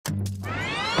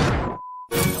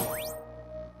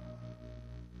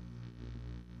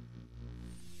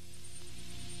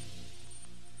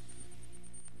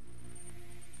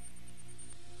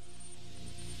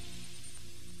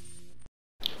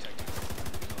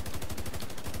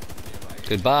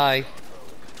Goodbye.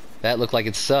 That looked like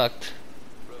it sucked.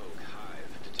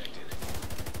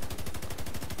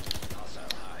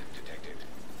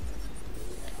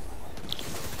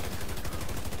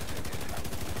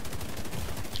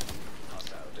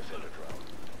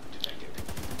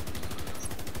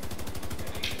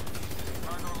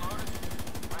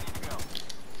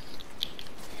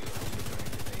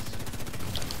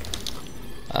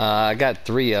 I got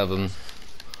 3 of them.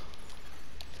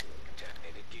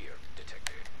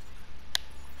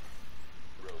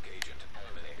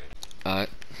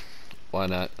 Why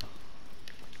not?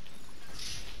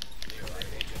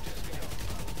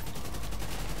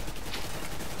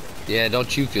 Yeah,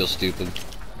 don't you feel stupid.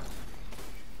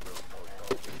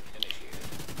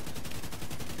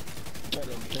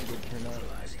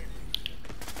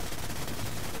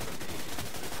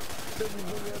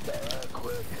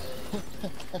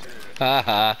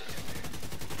 Haha.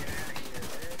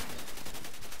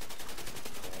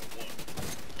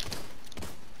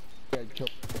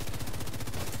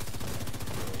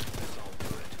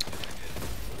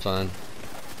 Fine.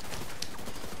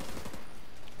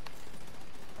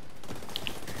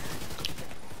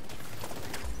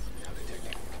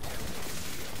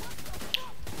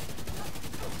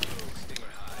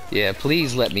 Yeah,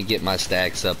 please let me get my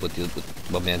stacks up with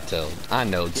Memento. I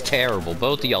know, it's terrible.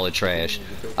 Both of y'all are trash.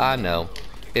 I know.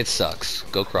 It sucks.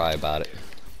 Go cry about it.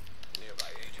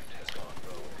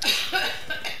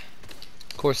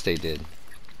 Of course they did.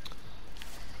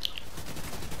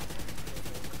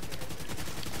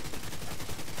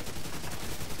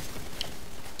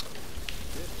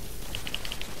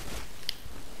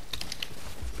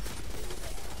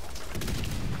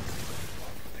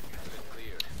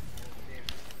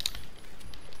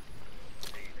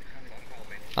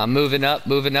 I'm moving up,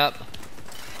 moving up.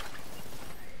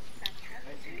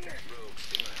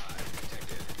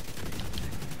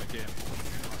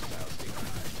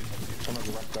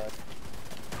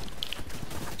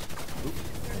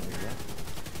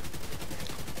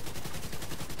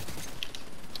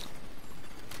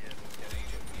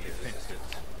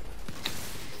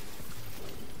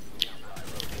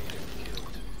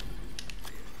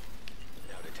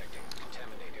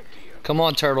 Come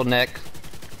on, turtleneck.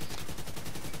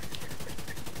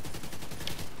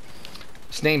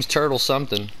 His name's Turtle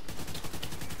something.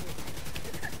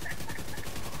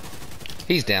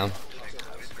 He's down.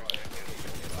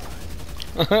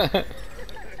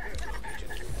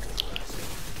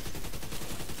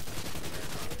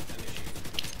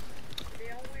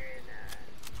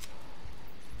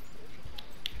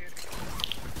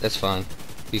 That's fine.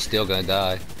 He's still gonna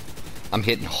die. I'm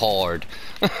hitting hard.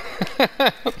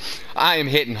 I am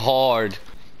hitting hard.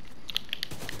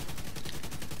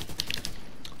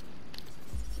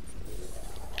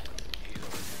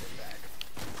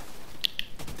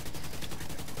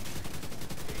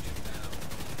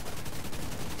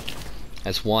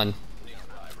 That's 1.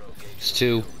 It's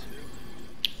 2.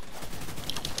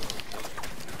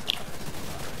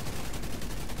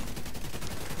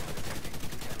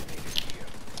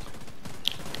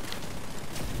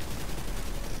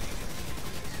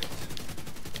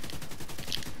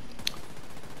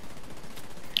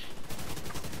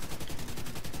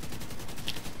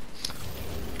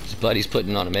 His buddy's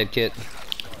putting on a med kit.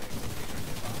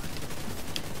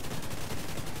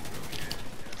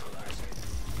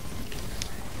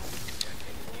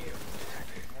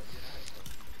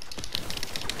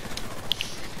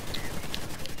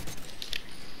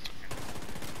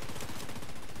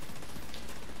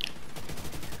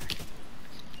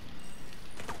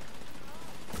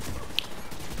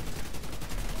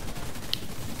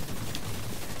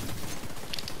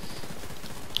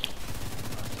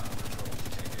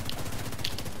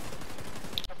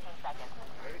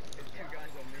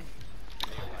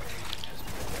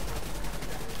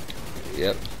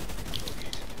 Yep.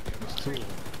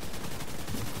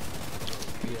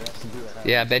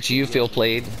 Yeah, I bet you feel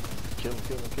played.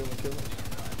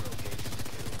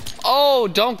 Oh,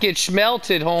 don't get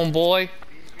schmelted, homeboy.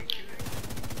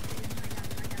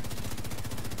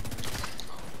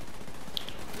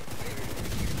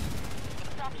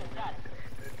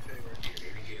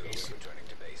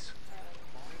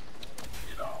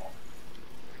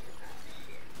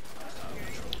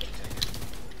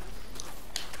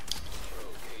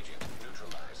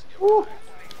 Woo.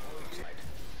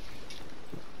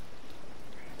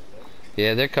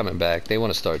 Yeah, they're coming back. They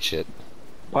want to start shit.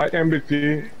 Bye,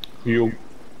 MVP. You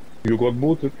got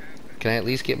booted. Can I at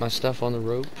least get my stuff on the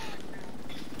rope?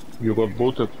 You got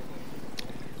booted.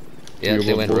 Yep, You they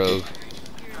got went booted. rogue.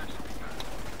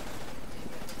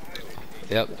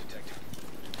 Yep.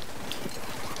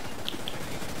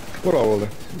 Probably.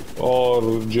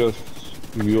 Or just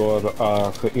your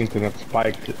internet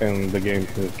spiked and the game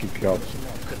kicked you out.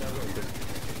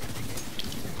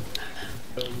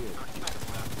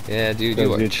 Yeah, dude, you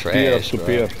Because are it's peer trash, to bro.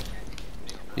 peer.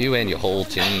 You and your whole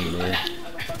team, man.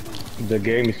 The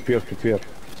game is peer to peer.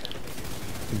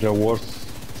 The worst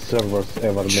servers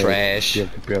ever made. Trash. Peer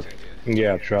to peer.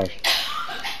 Yeah, trash.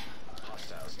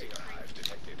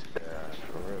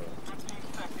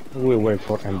 We wait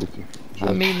for MBT. I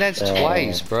Just mean, that's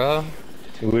twice, bro.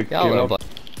 we Y'all are cannot.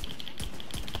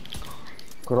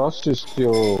 Cross is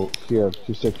still here.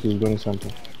 He said he's doing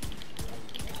something.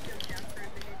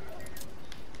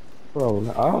 Probably.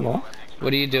 I don't know.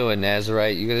 What are you doing,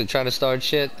 Nazarite? You gonna try to start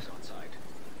shit?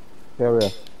 Here we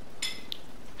are.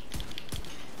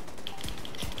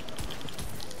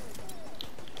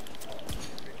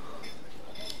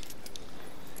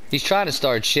 He's trying to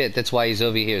start shit. That's why he's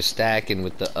over here stacking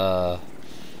with the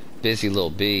busy little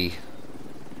bee.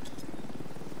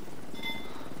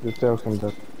 You tell him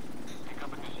that.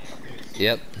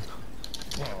 Yep.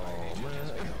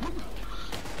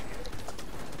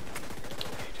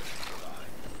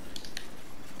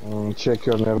 Check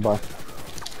your nearby.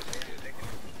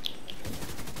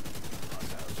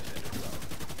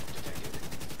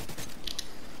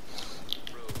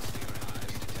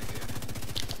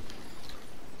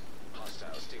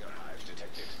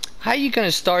 How you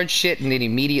gonna start shit and then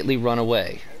immediately run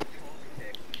away?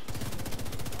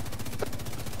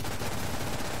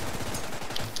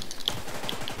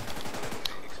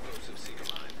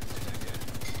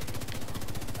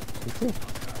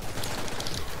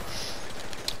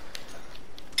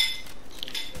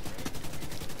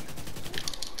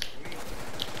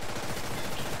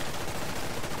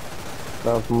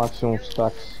 Have maximum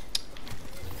stacks.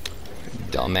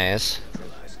 Dumbass.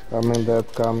 Coming,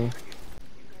 that coming.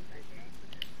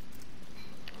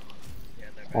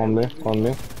 Only.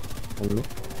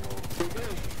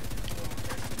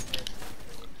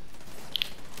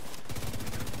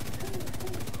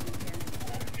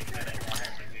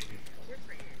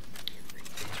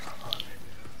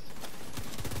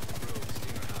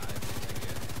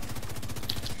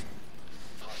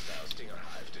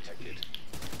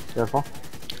 Careful.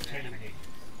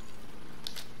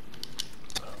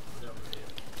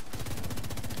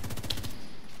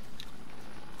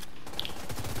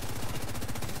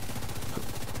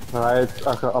 Right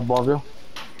above you.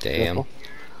 Damn. Careful.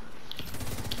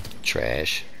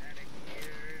 Trash.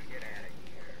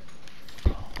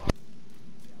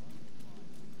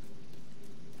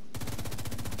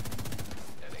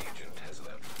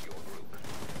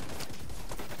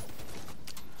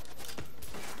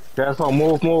 Careful,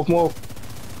 move.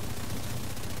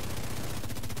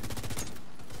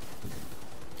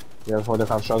 Careful, they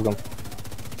have shotgun.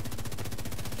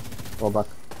 Go back.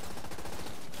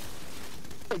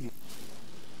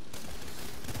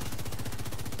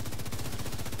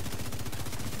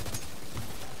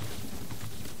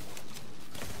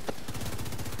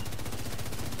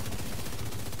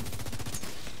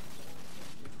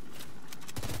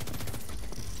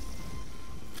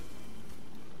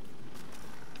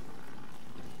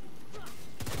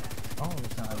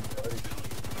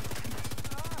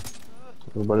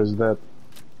 Everybody's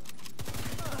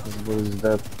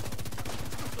dead.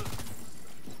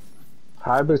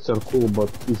 Hybrids are cool, but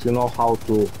if you know how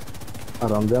to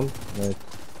run them, like,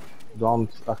 don't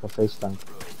like a face tank.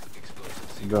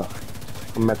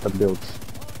 The meta builds.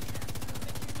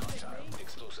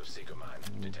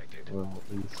 Well,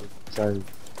 you should try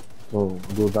to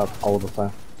do that all the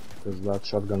time, because that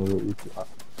shotgun will eat you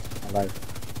alive.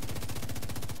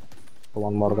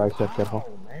 One more guy here, careful.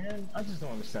 Oh man, I just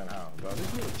don't understand how, bro. This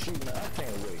nigga cheating. I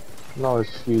can't wait. No,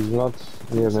 he's not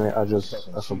near me. I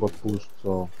got pushed,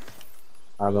 so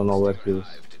I don't know where he is.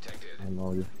 I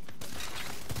know you.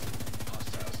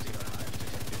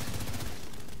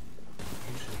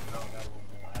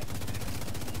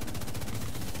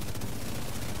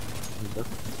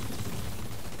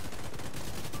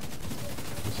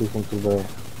 Listen to the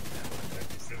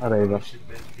radar.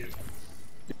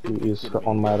 He is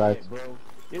on my right. Bro,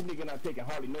 this nigga not taking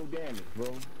hardly no damage,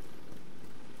 bro.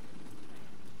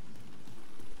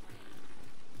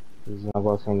 He's not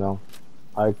going down.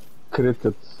 I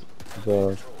critted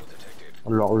the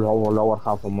lower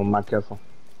half of my careful.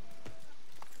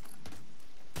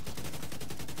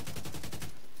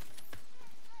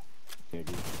 I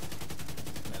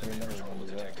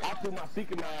threw my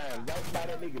Seeking mine right by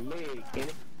that nigga leg. In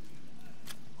it.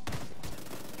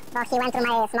 Well, she went through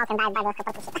my smoke and died by the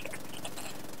kaput shit.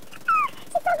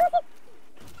 She's so good.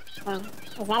 Yeah,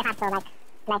 it's very hard to like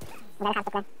play. Very hard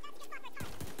to play.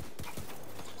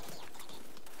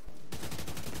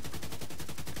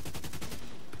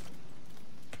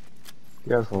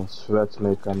 Careful, sweats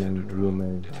may come in, you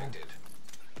may.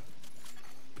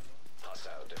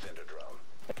 Hostile defender drone.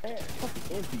 Man,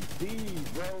 fucking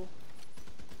NPCs, bro.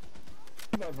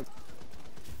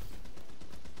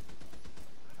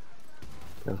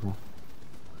 Careful.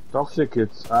 Toxic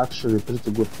is actually a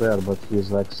pretty good player, but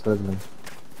he's like struggling.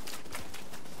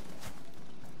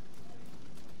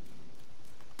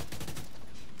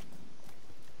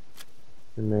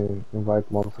 You may invite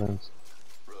more friends.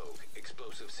 Rogue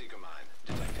explosive seeker mine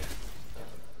detected.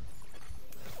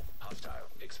 Hostile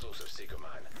explosive seeker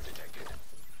mine detected.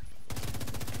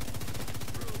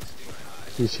 Rogue stinger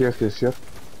hive. He's here, he's here.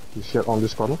 He's here on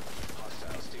this corner.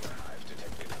 Hostile stinger hive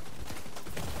detected.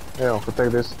 Yeah, I'll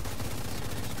take this.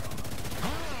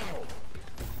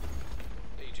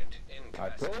 Agent I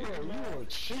told incapacitated. her you a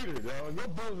cheater, dog. Your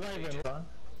bull's ain't even run.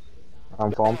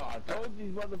 I'm from. I told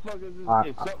these motherfuckers Ah,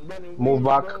 if something running Move weird,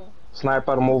 back. bro,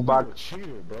 Sniper, move back. you a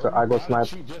cheater, bro. So I got Why sniped.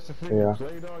 cheat just to Yeah,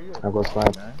 play, dog? You a I got fraud,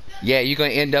 sniped. man. Yeah, you're gonna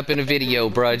end up in a video,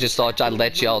 bro. I just thought I'd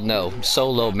let y'all know.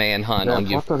 Solo manhunt Yeah, on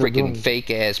your what are they freaking doing? fake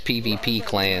ass PvP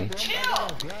clan.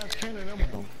 Guys killing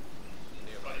them.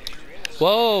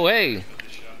 Whoa, hey.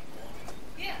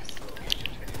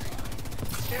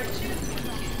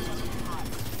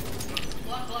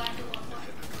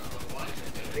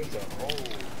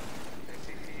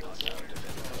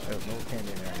 There's no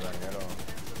candy in there running at all.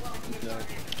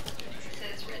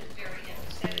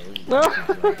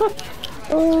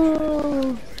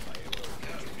 Oh.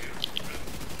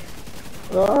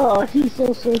 Ah, he's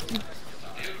so salty.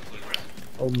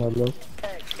 Oh my lord.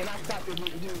 And I stopped this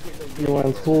nigga doing this He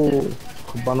went full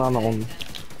banana on.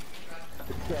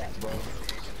 cat, bro.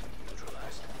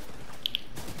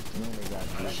 You only got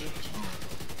this.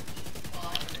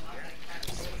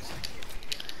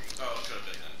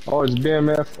 Oh, it's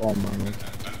BMF. Oh man.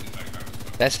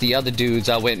 That's the other dudes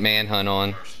I went manhunt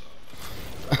on.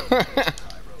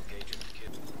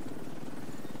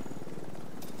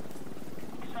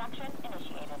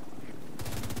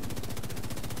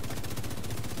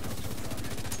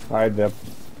 Hide them.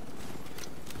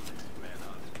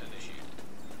 Manhunt initiated.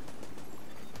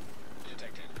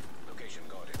 Detected. Location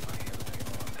guarded by heavily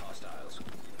armed hostiles.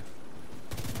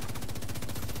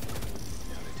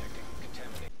 Now detecting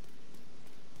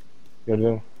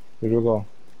contamination. Here we go.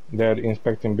 They're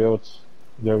inspecting builds.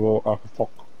 They will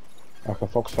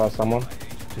Fox has someone.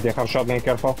 They have shotgun,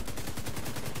 careful.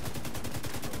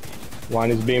 One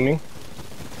is beaming.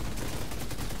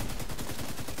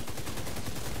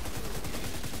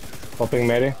 Popping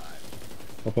Mary.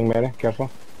 Popping Mary, careful.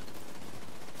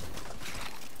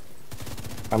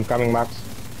 I'm coming, Max.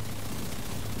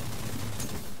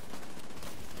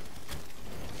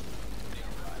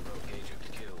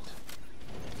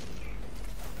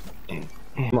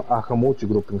 I have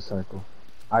multi-grouping cycle.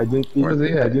 I didn't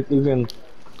even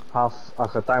have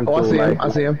a time to Oh, I see him. like, I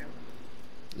see him.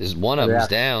 There's one of them's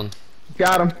React. down.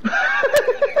 Got him.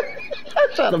 I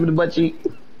shot him in the butt cheek.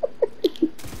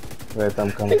 Wait,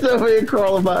 I'm coming. He's over here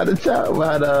crawling by the top,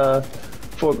 by the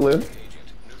forklift. Agent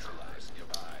neutralized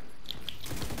nearby.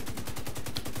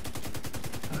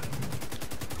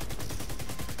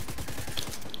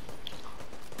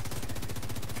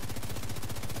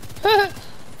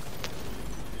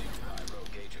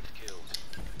 Rogue agent killed.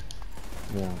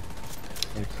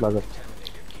 Yeah. Flag up.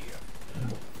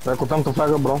 Like, time to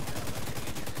flag up, bro. Rogue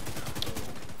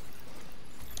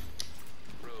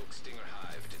stinger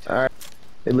hive detected. Alright.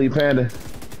 Elite Panda.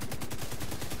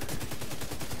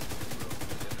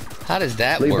 How does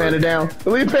that Elite work? Panda down.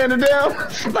 Elite Panda down.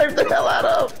 Snipe the hell out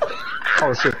of him.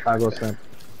 Oh shit, I got sniped.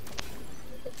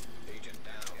 Agent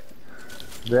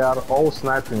down. They are all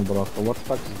sniping, bro. So what the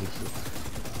fuck is this shit?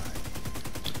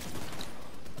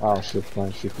 Oh shit,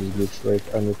 my shit is glitched. Wait,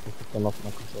 I need to turn off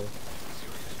my controller.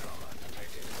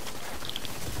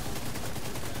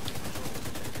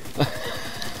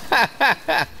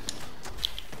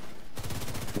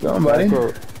 Go on, buddy.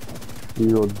 Michael,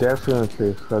 you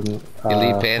definitely had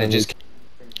Elite Panda had just.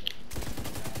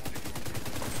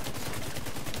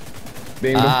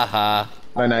 Beamed him. Aha.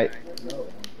 Bye night.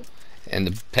 And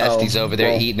the pesties over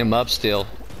there well. eating him up still.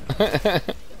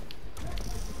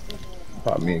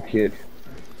 Pop me a kid.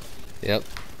 Yep.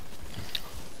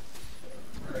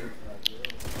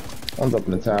 One's up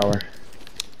in the tower.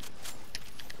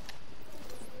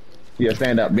 Yeah,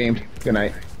 stand up, beamed. Good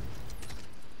night.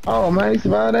 Oh man, he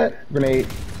survived that. Grenade.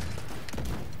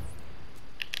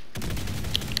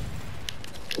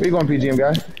 Where you going, PGM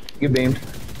guy? Get beamed.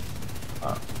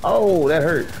 Oh, that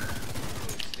hurt.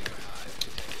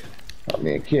 Help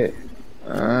me a kit.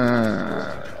 Oh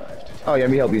yeah, let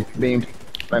me help you. Beamed.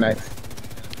 Night night.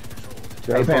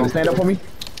 Hey Panda, stand up for me.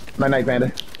 Night night,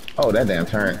 Panda. Oh, that damn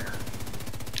turn.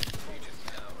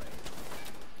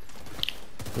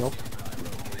 Nope.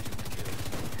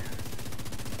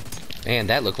 Man,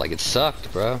 that looked like it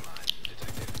sucked, bro.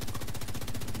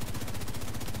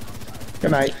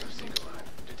 Good night.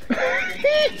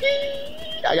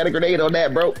 I got a grenade on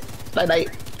that, bro. Night night.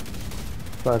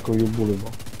 Psycho, you bully, bro.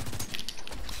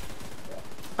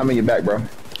 I'm in your back, bro.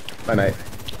 Night night.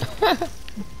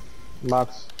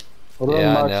 Max. Run,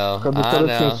 Yeah, I Max. know. Cause the I turret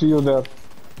know. can see you there.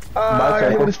 I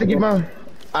got hit with a sticky bomb.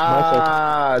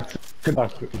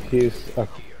 He's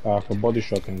a body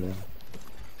shot in there.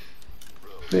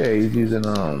 Yeah, he's using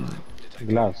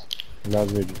Glass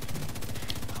vision.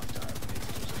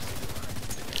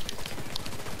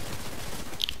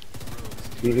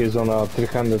 He is on a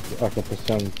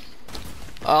 300%.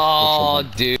 Oh,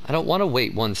 dude. I don't want to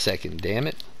wait 1 second, damn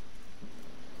it.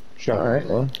 Shot. All right,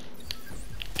 well.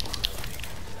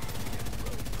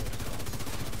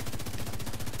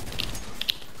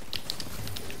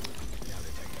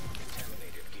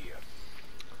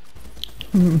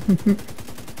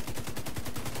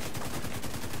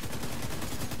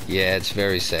 Yeah, it's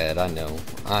very sad. I know.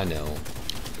 I know.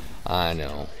 I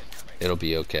know. It'll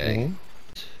be okay.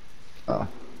 Oh.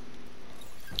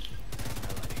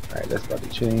 Alright, that's about to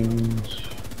change.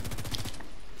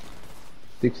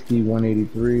 60,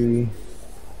 183.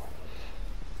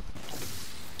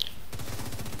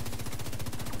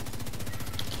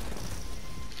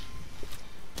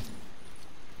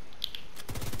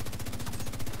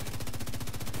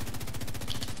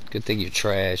 Good thing you're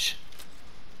trash.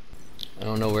 I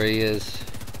don't know where he is.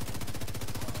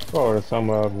 Or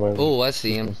somewhere where. Oh, I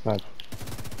see him. It's not.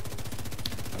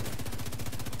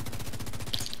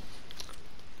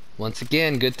 Once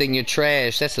again, good thing you're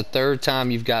trash. That's the third time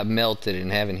you've got melted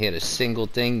and haven't hit a single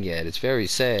thing yet. It's very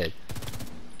sad.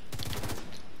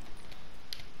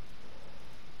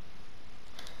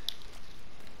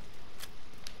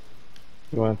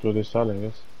 You went through this alley,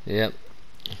 yes? Yep.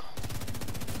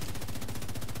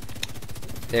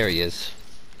 There he is.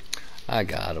 I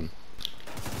got him.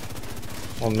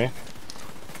 On me.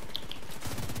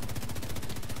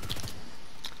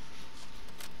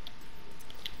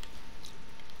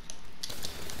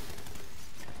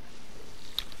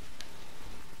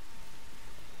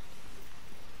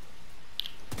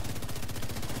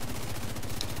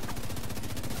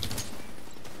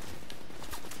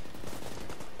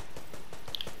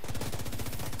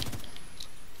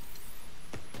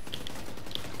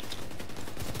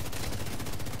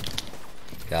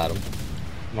 Got him.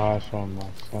 Nice one, Max.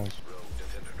 Nice.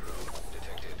 Defender drone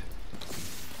detected.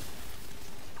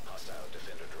 Hostile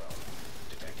defender drone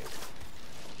detected.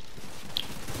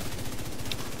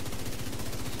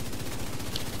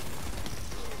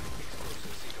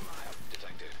 Explosive seeker mine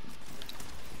detected.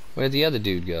 Where'd the other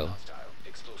dude go? Hostile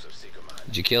explosive seeker mine.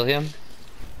 Did you kill him?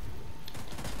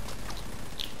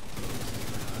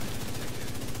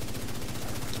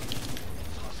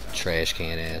 Trash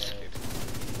can ass.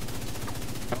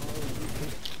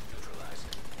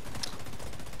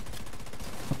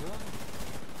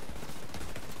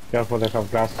 Careful, they have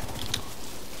glass.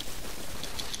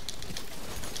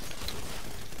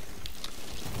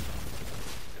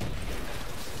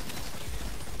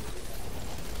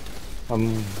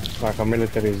 Like a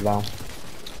military is down.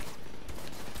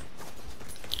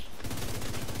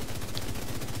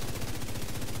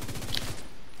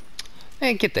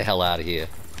 Man, get the hell out of here,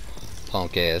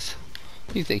 punk ass.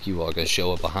 You think you are gonna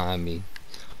show up behind me?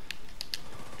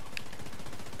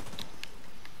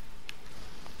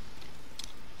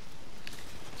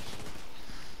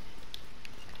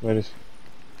 Where is?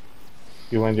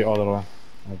 You went the other one,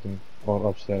 I think, or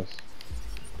upstairs.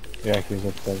 Yeah, he's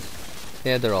upstairs.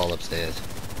 Yeah, they're all upstairs.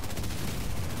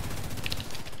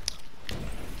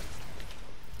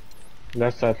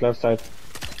 Left side, left side.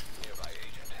 Nearby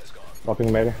agent has gone.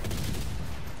 Dropping maybe.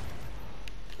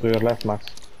 To your left, Max.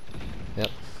 Yep.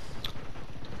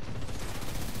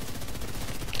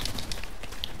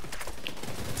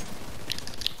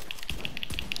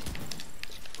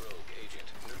 Rogue agent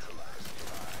neutralized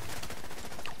nearby.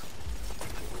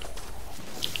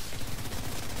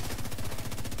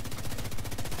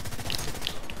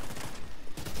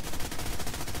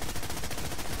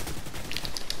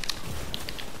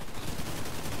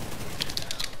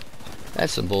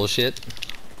 That's some bullshit.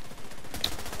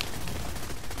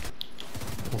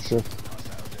 Oh shit.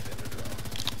 Hostile defender drone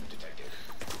detected.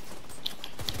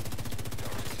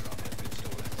 Target drone has been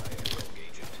stolen by a rogue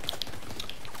agent.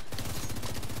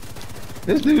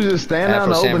 This dude just standing out in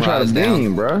the Afro open trying to Samurai's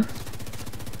beam, bro.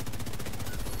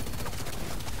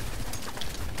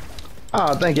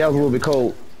 Oh, thank you. I was a little bit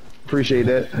cold. Appreciate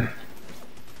that.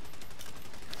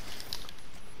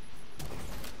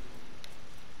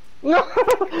 No!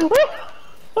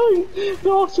 The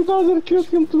oxidizer killed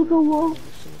him to the wall.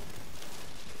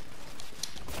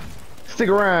 Stick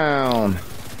around.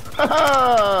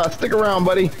 Haha! Stick around,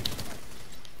 buddy.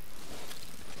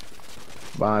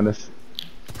 Behind us.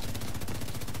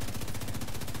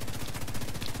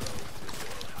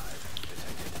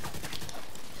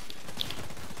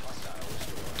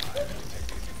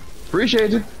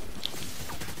 Appreciate you.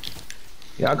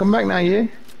 Y'all come back now, yeah?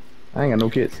 I ain't got no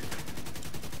kids.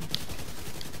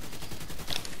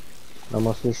 I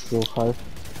must switch to high.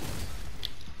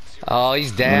 Oh,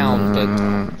 he's down, but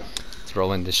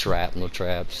throwing the shrapnel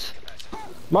traps.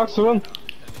 Max, run!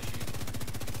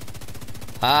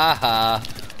 Ha ha.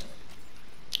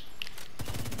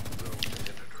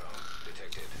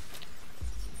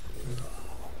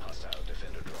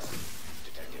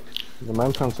 The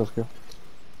main fence is here.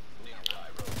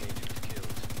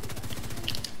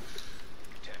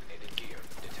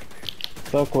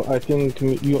 Taco, I think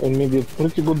you and me did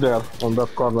pretty good there on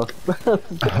that corner.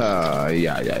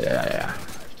 Yeah.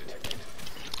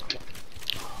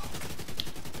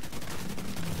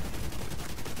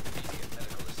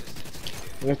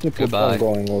 Let me put Goodbye. them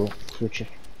going or future.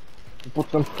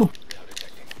 Put them to.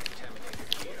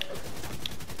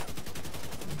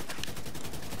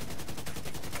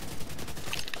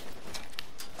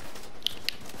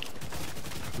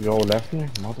 Yo, left me?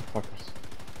 Motherfuckers.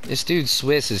 This dude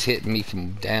Swiss is hitting me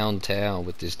from downtown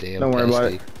with this damn Don't worry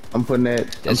about pesty. it. I'm putting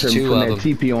that. That's I'm two putting of that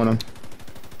TP on him.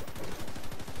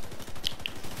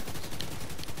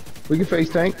 We can face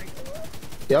tank.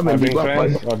 Y'all I been bring deep up,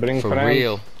 friends. buddy. I bring For friends.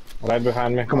 real. Right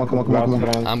behind me. Come on. Last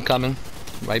friend. I'm coming.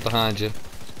 Right behind you.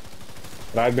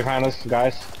 Right behind us,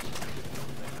 guys.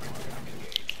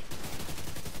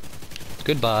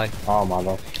 Goodbye. Oh my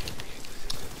god.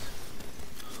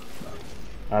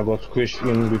 I got squished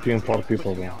in between 4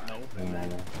 people, man. Oh my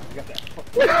god.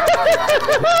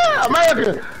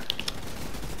 America!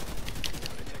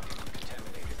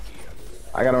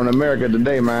 I got on America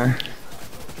today, man.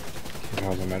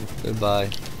 How's it, man? Goodbye.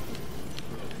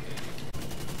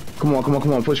 Come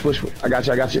on. Push. I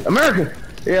got you. America!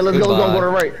 Yeah, let's go to the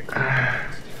right.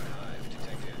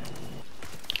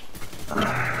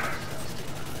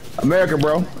 America,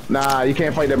 bro. Nah, you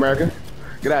can't fight that, America.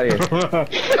 Get out of here.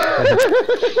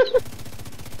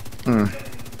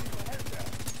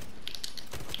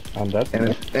 I'm dead.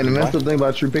 And the messed up thing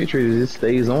about True Patriot is it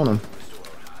stays on them.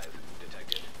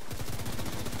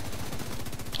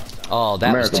 Oh, that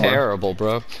America, was bro. terrible,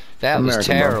 bro. That America, was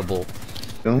bro. terrible.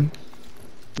 Doom.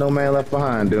 No man left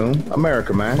behind, Doom.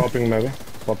 America, man. Popping maybe.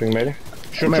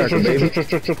 Shoot, America, baby.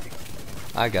 shoot.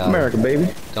 I got America, him. baby.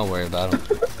 Don't worry about him.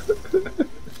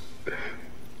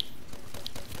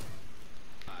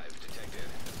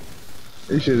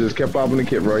 You should have just kept popping the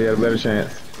kit, bro. You had a better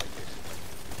chance.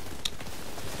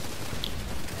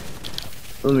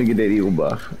 Let me get that eagle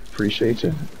buff. Appreciate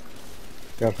you.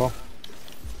 Careful.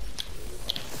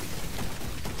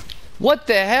 What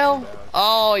the hell?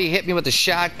 Oh, he hit me with the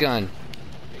shotgun.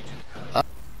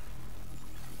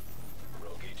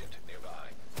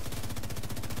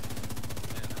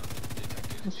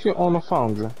 What's he on a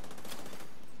foundry?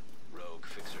 Rogue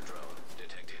fixer drone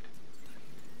detected.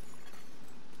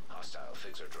 Hostile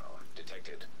fixer drone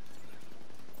detected.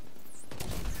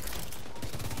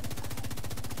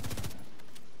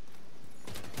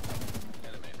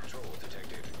 Enemy patrol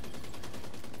detected.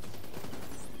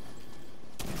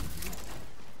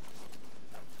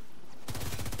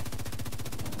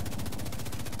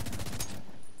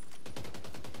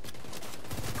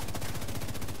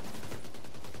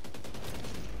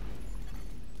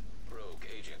 Rogue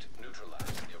agent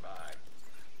neutralized nearby.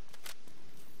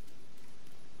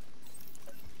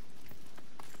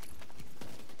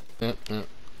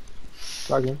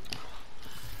 Lagging.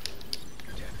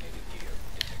 Detonated gear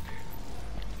detected.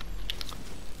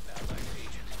 Allied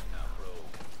agent now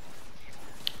rogue.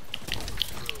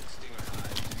 Rogue stinger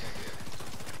hive detected.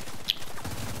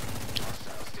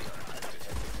 Hostile stinger hive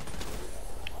detected.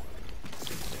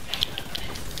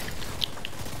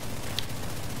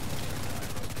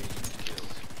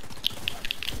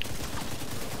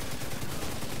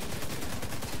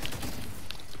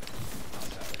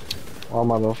 Oh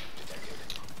my god.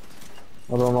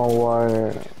 I don't know why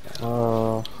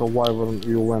Survivor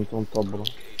you went on top, bro.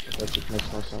 That it makes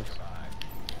no sense.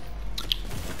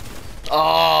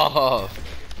 Oh,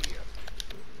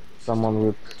 Someone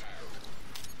with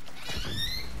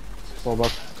fall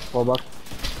back.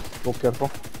 Go careful.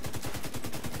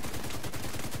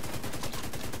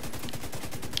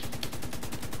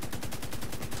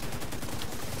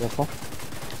 Careful.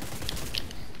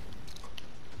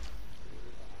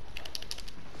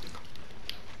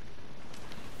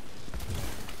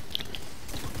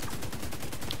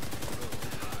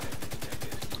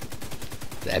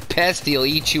 That pesty will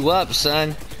eat you up,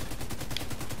 son.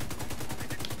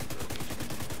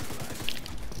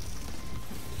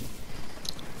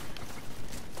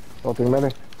 Floating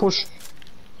melee. Push.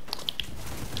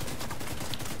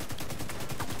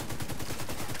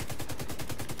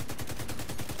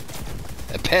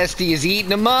 That pesty is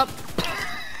eating him up.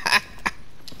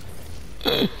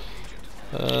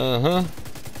 Uh-huh.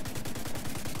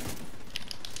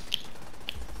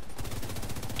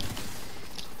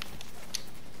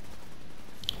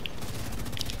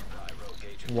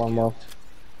 One more.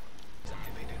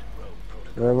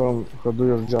 Everyone, go do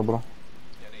your job, bro.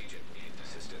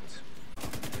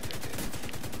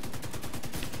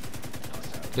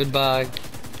 Goodbye.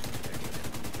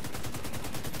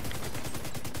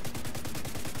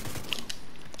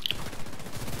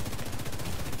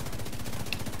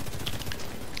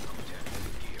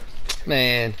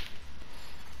 Man.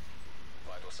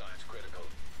 Vital signs critical.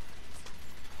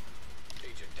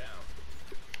 Agent down.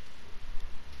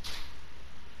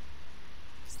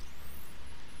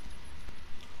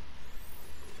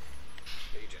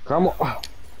 Come on.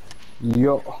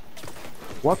 Yo.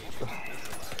 What?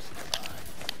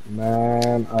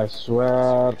 Man, I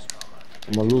swear.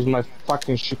 I'm gonna lose my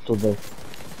fucking shit today.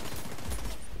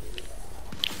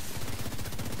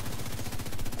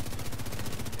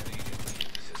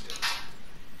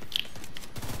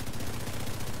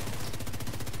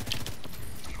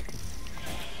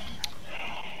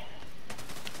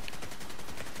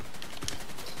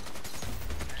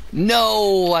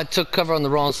 No, I took cover on the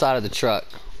wrong side of the truck.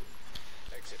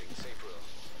 Exiting safe room.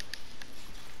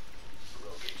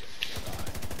 Rogue agent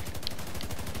nearby.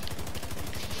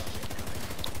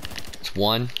 It's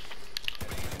one.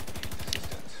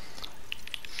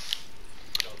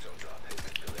 Auto drop has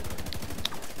been delivered.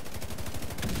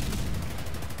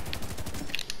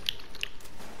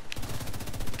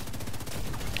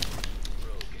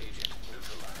 Rogue agent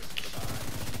neutralized. Goodbye.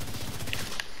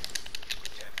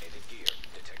 Contaminated gear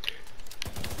detected.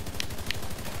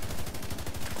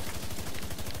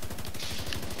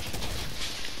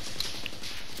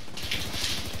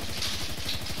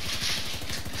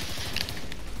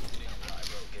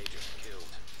 Rogue agent killed.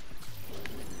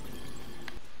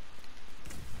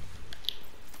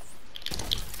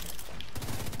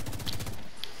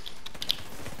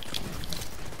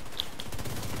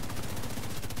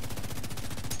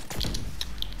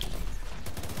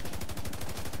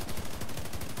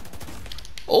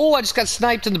 Oh, I just got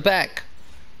sniped in the back.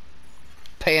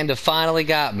 Panda finally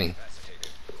got me.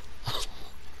 Incapacitated.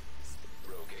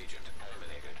 Rogue agent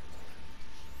eliminated.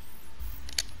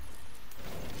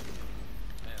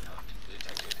 Manhunt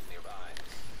detected nearby.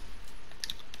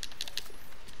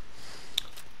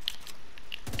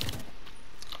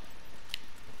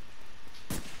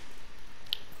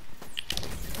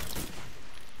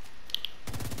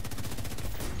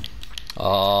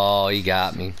 Oh, he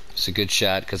got me. It's a good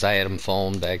shot because I had him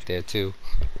phoned back there too.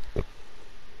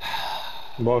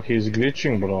 Bro, he's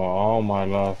glitching, bro. Oh my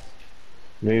love.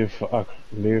 Leave her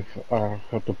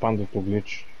to Panda to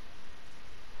glitch.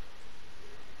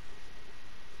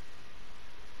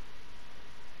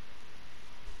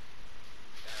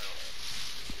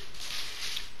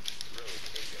 Rogue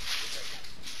agent detected.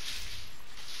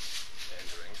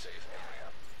 Entering safe area.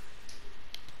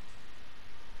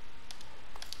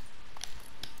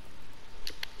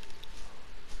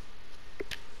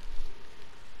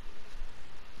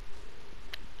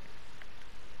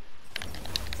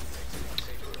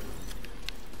 Safe room.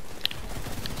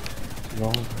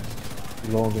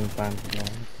 Loading time. Yeah, what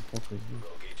the fuck is this?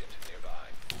 Rogue agent nearby.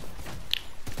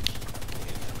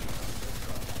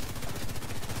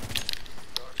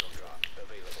 Cargo drop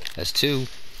available. That's two.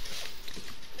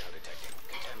 Now detecting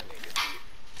contaminated gear.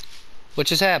 What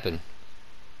just happened?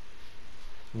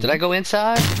 Did I go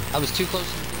inside? I was too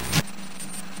close to